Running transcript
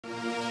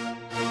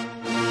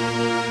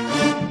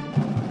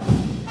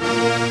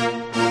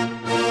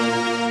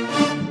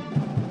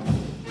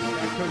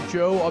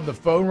on the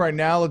phone right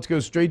now. Let's go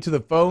straight to the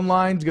phone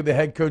lines. Get the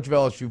head coach of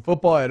LSU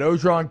football at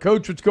Orgeron.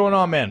 Coach, what's going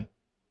on, man?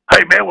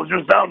 Hey, man, was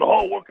just down the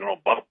hall working on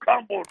bump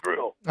combo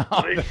drill.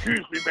 Oh, They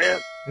excuse me,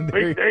 man.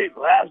 Big day,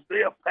 last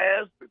day of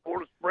pass before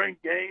the spring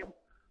game.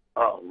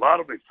 A lot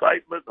of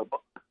excitement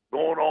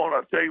going on.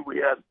 I tell you, we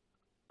had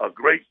a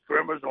great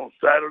scrimmage on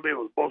Saturday. It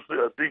was mostly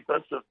a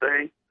defensive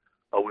day.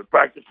 We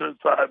practiced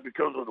inside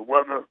because of the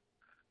weather,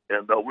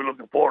 and we're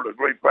looking forward to a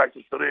great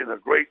practice today and a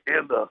great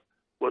end of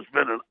what's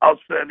been an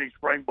outstanding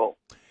spring ball.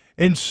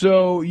 And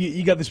so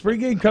you got the spring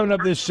game coming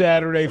up this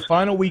Saturday,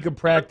 final week of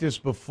practice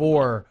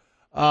before.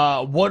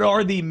 What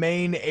are the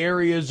main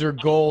areas or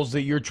goals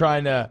that you're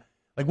trying to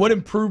 – like what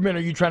improvement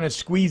are you trying to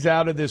squeeze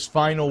out of this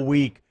final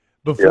week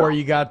before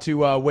you got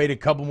to wait a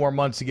couple more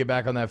months to get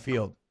back on that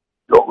field?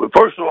 So,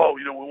 first of all,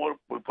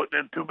 we're putting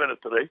in 2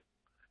 minutes today.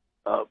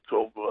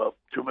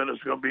 2 minutes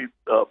is going to be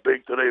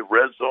big today.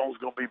 Red zone is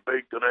going to be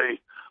big today.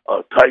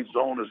 Tight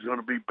zone is going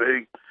to be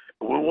big.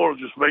 And we want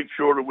to just make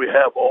sure that we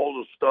have all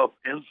the stuff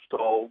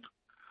installed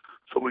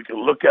so we can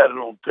look at it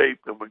on tape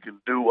and we can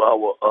do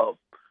our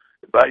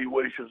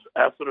evaluations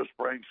after the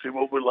spring, see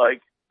what we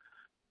like,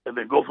 and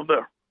then go from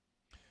there.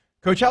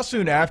 Coach, how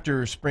soon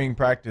after spring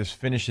practice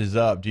finishes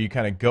up do you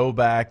kind of go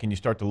back and you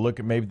start to look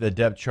at maybe the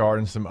depth chart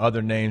and some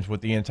other names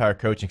with the entire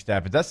coaching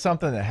staff? Is that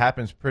something that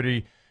happens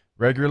pretty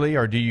regularly,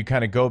 or do you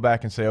kind of go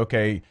back and say,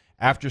 okay,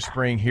 after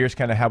spring, here's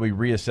kind of how we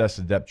reassess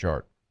the depth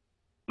chart?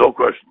 No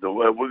question.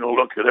 We're going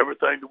to look at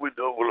everything that we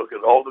do. We'll look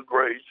at all the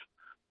grades.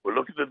 We'll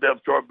look at the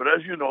depth chart. But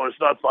as you know, it's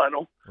not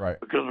final, right?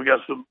 Because we got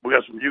some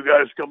new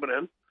guys coming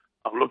in.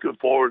 I'm looking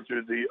forward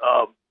to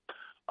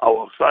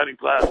our signing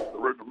class, the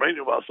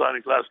remainder of our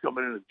signing class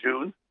coming in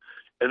June.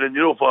 And then,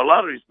 for a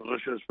lot of these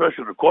positions,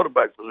 especially the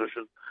quarterback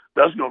position,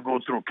 that's going to go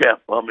through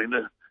camp. I mean,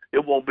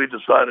 it won't be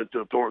decided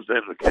till towards the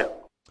end of the camp.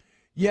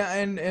 Yeah,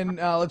 and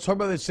let's talk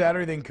about this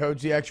Saturday then,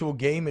 Coach. The actual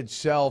game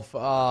itself,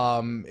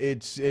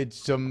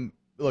 it's some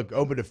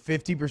open to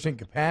 50%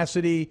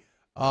 capacity.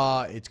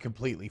 It's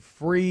completely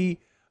free.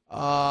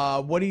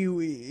 What do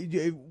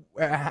you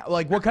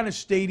what kind of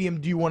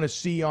stadium do you want to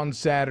see on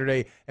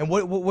Saturday? And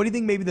what do you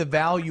think maybe the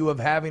value of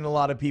having a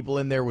lot of people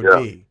in there would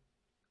be?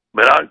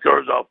 Man, I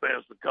encourage our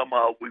fans to come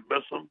out. We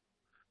miss them.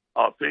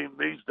 Our team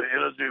needs the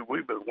energy.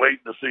 We've been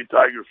waiting to see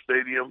Tiger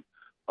Stadium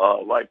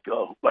like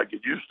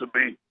it used to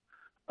be.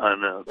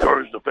 And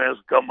encourage the fans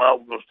to come out.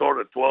 We're going to start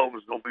at 12.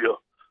 It's going to be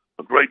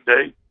a great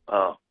day.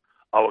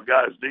 Our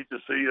guys need to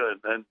see you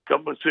and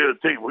come and see the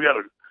team. We got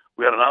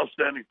an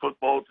outstanding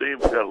football team.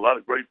 We got a lot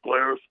of great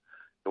players,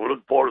 and we're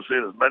looking forward to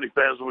seeing as many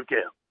fans as we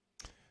can.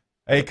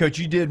 Hey, Coach,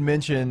 you did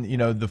mention,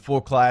 the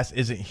full class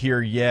isn't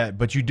here yet,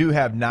 but you do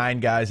have 9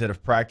 guys that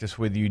have practiced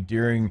with you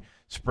during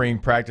spring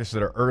practice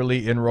that are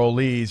early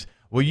enrollees.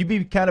 Will you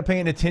be kind of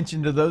paying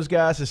attention to those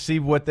guys to see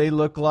what they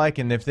look like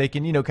and if they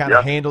can, kind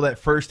of handle that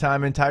first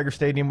time in Tiger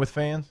Stadium with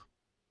fans?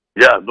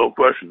 Yeah, no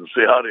question. To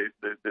see how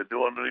they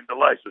do underneath the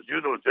lights. As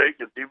you know, Jake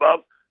and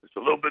T-Bob, it's a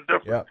little bit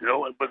different, But you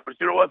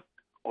know what?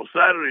 On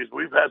Saturdays,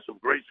 we've had some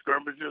great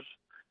scrimmages.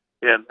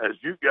 And as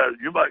you guys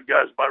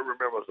might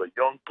remember as a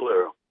young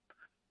player,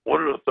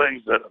 one of the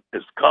things that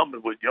is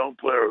common with young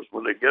players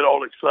when they get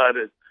all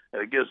excited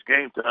and it gets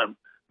game time,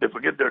 they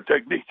forget their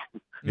technique.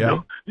 Yeah.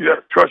 You got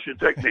to trust your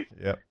technique.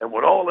 Yeah. And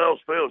when all else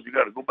fails, you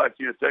got to go back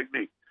to your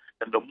technique.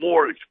 And the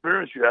more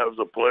experience you have as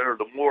a player,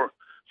 the more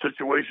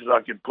situations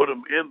I can put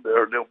them in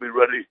there, they'll be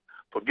ready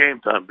for game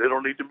time. They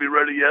don't need to be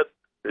ready yet.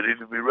 They need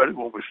to be ready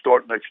when we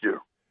start next year.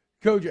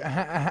 Coach,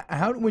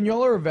 how when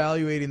y'all are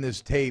evaluating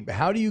this tape,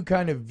 how do you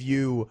kind of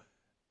view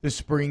the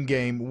spring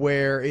game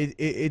where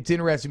it's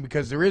interesting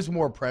because there is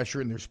more pressure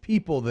and there's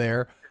people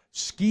there?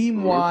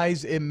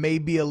 Scheme-wise, it may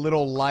be a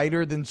little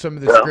lighter than some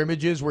of the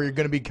scrimmages where you're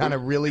going to be kind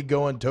of really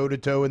going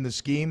toe-to-toe in the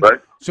scheme. Right.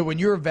 So when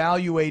you're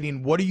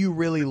evaluating, what are you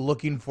really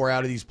looking for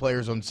out of these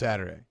players on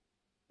Saturday?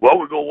 Well,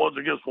 we go ones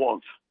against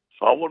ones.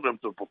 So I want them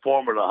to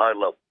perform at a high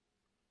level.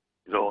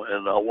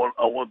 And I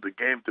want the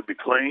game to be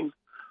clean,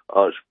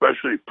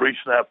 especially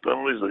pre-snap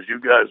penalties. As you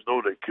guys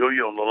know, they kill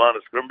you on the line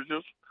of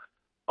scrimmages.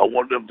 I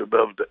want them to be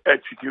able to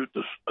execute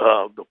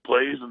the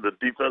plays and the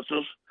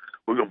defenses.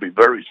 We're going to be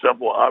very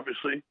simple,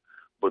 obviously.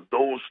 But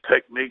those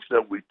techniques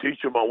that we teach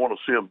them, I want to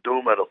see them do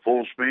them at a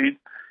full speed.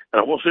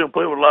 And I want to see them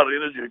play with a lot of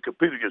energy and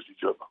compete against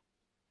each other.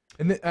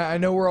 And I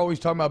know we're always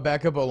talking about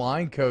backup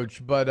O-line,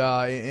 Coach, but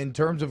in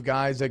terms of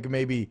guys that can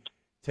maybe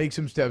take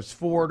some steps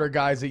forward or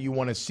guys that you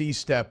want to see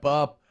step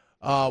up,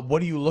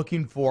 what are you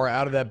looking for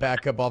out of that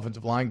backup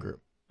offensive line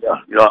group?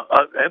 Yeah,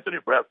 Anthony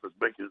Bradford's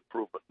making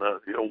improvement.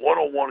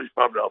 One-on-one, he's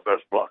probably our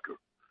best blocker.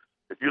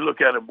 If you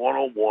look at him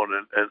one-on-one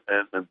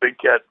and big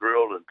cat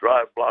drill and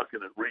drive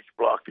blocking and reach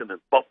blocking and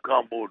bump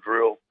combo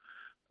drill,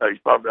 he's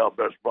probably our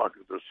best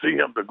blocker. To see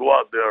him to go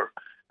out there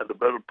and to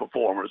better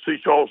perform. And to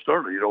see Charles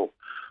Turner,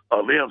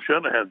 Liam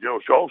Shanahan,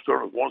 Charles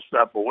Turner's one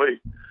snap away.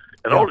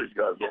 And all these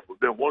guys,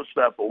 they're one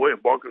snap away.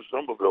 And Barker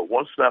Somerville,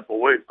 one snap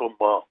away from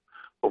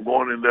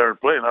going in there and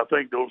playing. I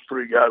think those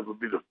 3 guys would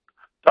be the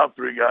top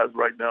 3 guys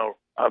right now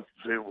I've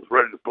seen was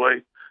ready to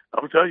play.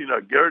 I'm telling you now,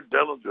 Garrett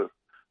Dellinger,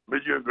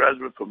 mid-year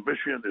graduate from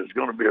Michigan, is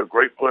going to be a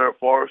great player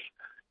for us.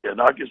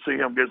 and I can see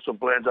him get some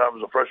playing time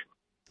as a freshman.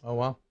 Oh,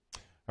 wow.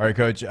 All right,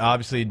 Coach.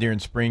 Obviously, during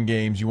spring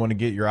games, you want to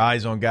get your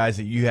eyes on guys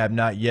that you have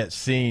not yet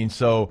seen.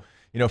 So,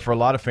 for a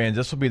lot of fans,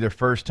 this will be their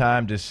first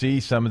time to see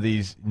some of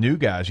these new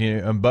guys.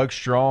 And Bug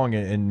Strong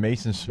and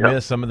Mason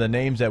Smith, some of the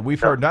names that we've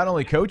heard not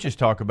only coaches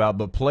talk about,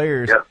 but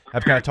players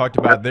have kind of talked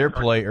about their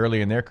play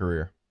early in their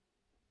career.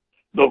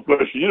 No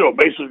question.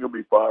 Mason's going to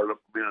be fired up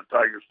for being at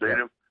Tiger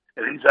Stadium,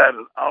 and he's had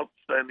an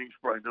outstanding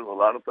spring. There's a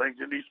lot of things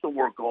he needs to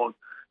work on.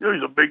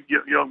 He's a big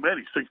young man.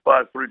 He's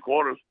 6'5",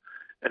 3/4.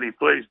 And he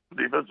plays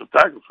defensive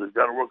tackle, so he's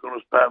got to work on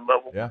his pad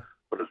level. Yeah.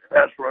 But his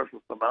pass rush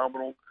was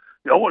phenomenal.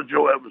 I want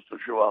Joe Evans to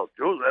show out.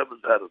 Joe Evans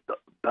had a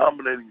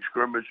dominating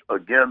scrimmage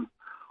again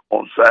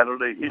on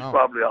Saturday. He's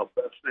probably our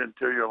best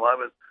interior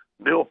lineman.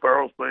 Neil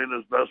Farrell's playing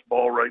his best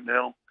ball right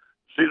now.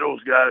 See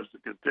those guys to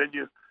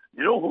continue.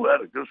 You know who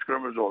had a good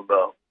scrimmage on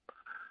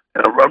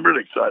and I'm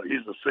really excited.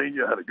 He's a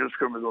senior, had a good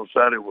scrimmage on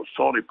Saturday, was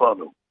Sonny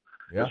Pano.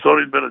 Yeah.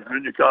 Sonny's been a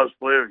junior college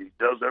player. He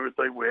does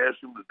everything we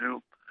ask him to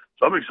do.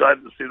 So I'm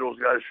excited to see those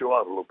guys show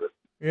out a little bit.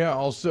 Yeah,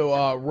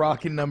 also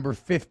rocking number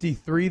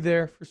 53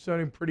 there for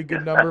Sony. Pretty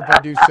good number, if I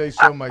do say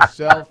so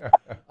myself.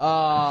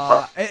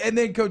 And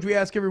then, Coach, we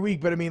ask every week,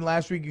 but,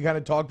 last week you kind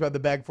of talked about the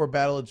back-and-forth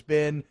battle it's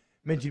been.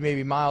 Mentioned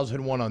maybe Miles had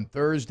won on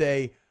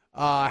Thursday.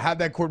 How'd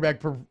that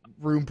quarterback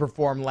room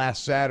perform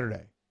last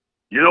Saturday?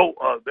 They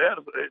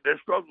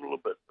struggled a little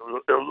bit.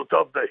 It was a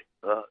tough day.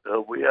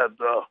 We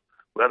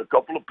had a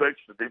couple of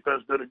picks. The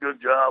defense did a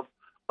good job.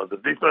 The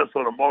defense,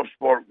 for the most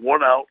part,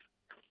 won out.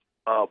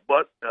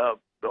 But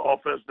the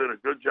offense did a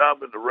good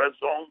job in the red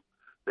zone.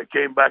 They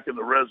came back in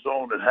the red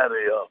zone and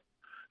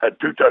had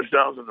 2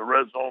 touchdowns in the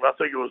red zone. I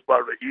think it was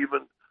probably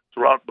even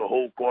throughout the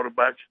whole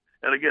quarterbacks.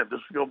 And again, this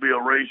is going to be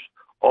a race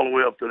all the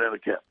way up to the end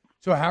of camp.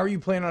 So how are you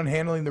planning on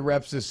handling the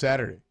reps this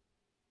Saturday?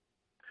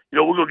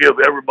 We're going to give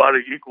everybody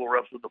equal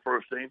reps with the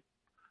first team.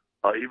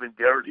 Even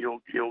Garrett, he'll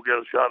get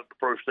a shot at the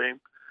first team.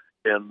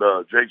 And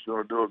Jake's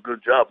going to do a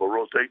good job of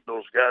rotating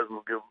those guys.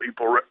 We'll give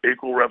them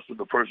equal reps with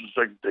the first and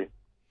second team.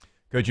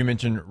 Coach, you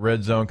mentioned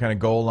red zone, kind of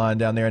goal line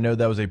down there. I know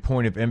that was a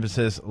point of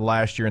emphasis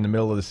last year in the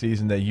middle of the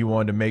season that you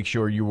wanted to make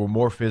sure you were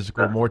more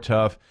physical, more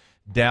tough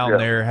down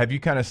there. Have you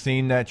kind of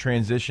seen that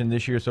transition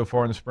this year so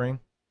far in the spring?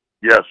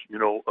 Yes.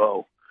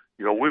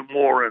 We're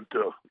more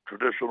into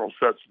traditional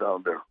sets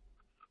down there.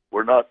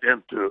 We're not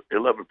into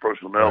 11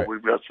 personnel. Right. We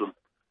got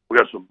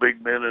some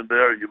big men in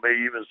there. You may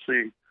even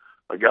see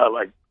a guy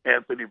like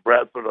Anthony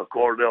Bradford or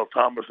Cordell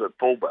Thomas at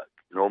fullback.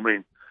 You know what I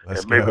mean?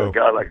 Let's and maybe go. a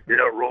guy like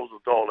Dale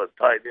Rosenthal at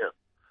tight end.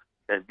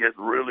 And get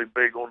really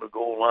big on the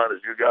goal line,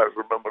 as you guys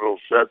remember those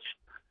sets,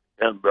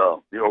 and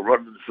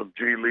running some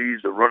G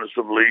leads and running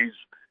some leads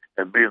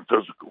and being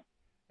physical.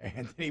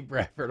 Anthony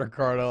Bradford or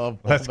Cardell.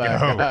 Let's go.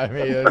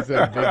 There's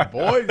some big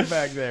boys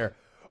back there.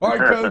 All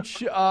right,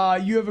 Coach,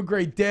 you have a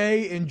great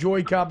day.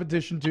 Enjoy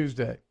Competition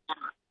Tuesday.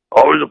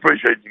 Always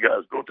appreciate you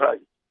guys. Go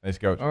Tigers. Thanks,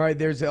 Coach. All right,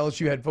 there's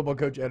LSU head football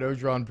coach Ed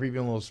Orgeron previewing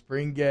a little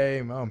spring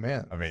game. Oh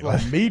man,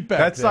 meat back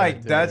that's there,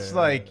 that's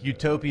like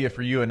utopia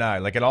for you and I.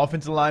 Like an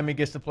offensive lineman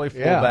gets to play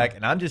fullback,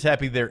 and I'm just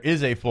happy there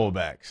is a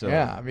fullback. So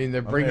yeah,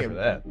 they're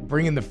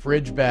bringing the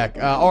fridge back.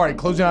 All right,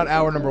 closing out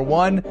hour number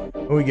 1.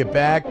 When we get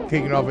back,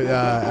 kicking off with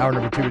hour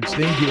number 2 with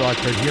Sting. Keep it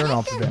locked right here and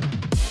off the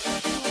bench.